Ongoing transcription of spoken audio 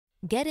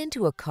Get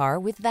into a car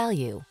with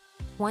value.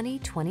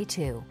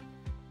 2022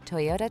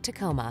 Toyota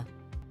Tacoma.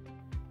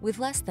 With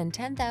less than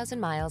 10,000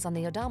 miles on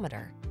the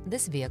odometer,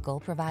 this vehicle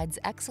provides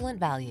excellent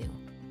value.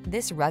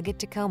 This rugged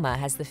Tacoma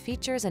has the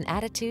features and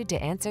attitude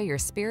to answer your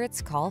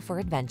spirit's call for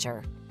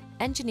adventure.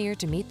 Engineered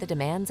to meet the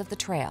demands of the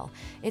trail,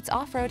 its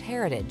off-road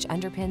heritage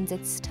underpins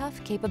its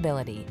tough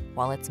capability,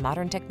 while its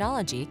modern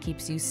technology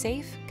keeps you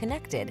safe,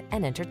 connected,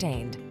 and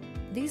entertained.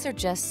 These are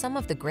just some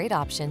of the great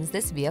options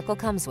this vehicle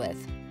comes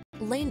with: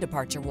 lane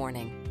departure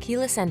warning,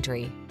 keyless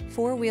entry,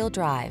 four-wheel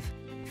drive,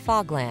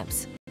 fog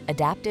lamps,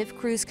 adaptive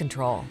cruise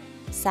control,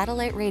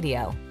 satellite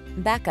radio,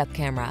 backup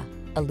camera,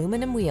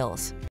 aluminum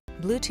wheels,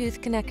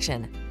 Bluetooth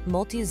connection,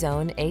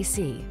 multi-zone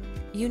AC.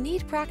 You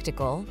need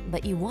practical,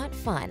 but you want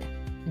fun.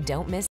 Don't miss